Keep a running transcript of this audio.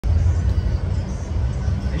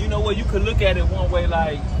well, you could look at it one way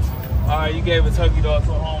like, all right, you gave a turkey dog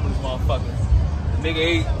to a homeless motherfucker. The nigga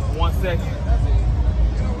ate 1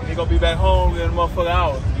 second. He gonna be back home in a motherfucker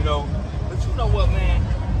hour, you know. But you know what, man?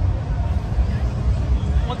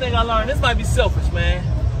 One thing I learned, this might be selfish, man.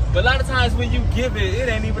 But a lot of times when you give it, it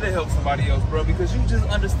ain't even to help somebody else, bro. Because you just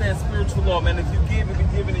understand spiritual law, man. If you give, it be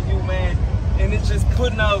given to you, man. And it's just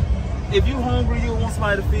putting out, if you hungry, you want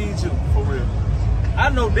somebody to feed you, for real. I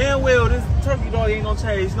know damn well this turkey dog ain't gonna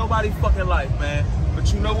change nobody's fucking life, man.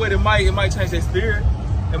 But you know what? It might change their spirit.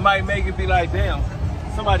 It might make it be like, damn,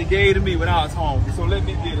 somebody gave to me when I was hungry, so let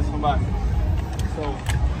me give to somebody. So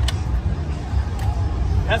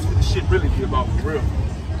that's what the shit really be about, for real.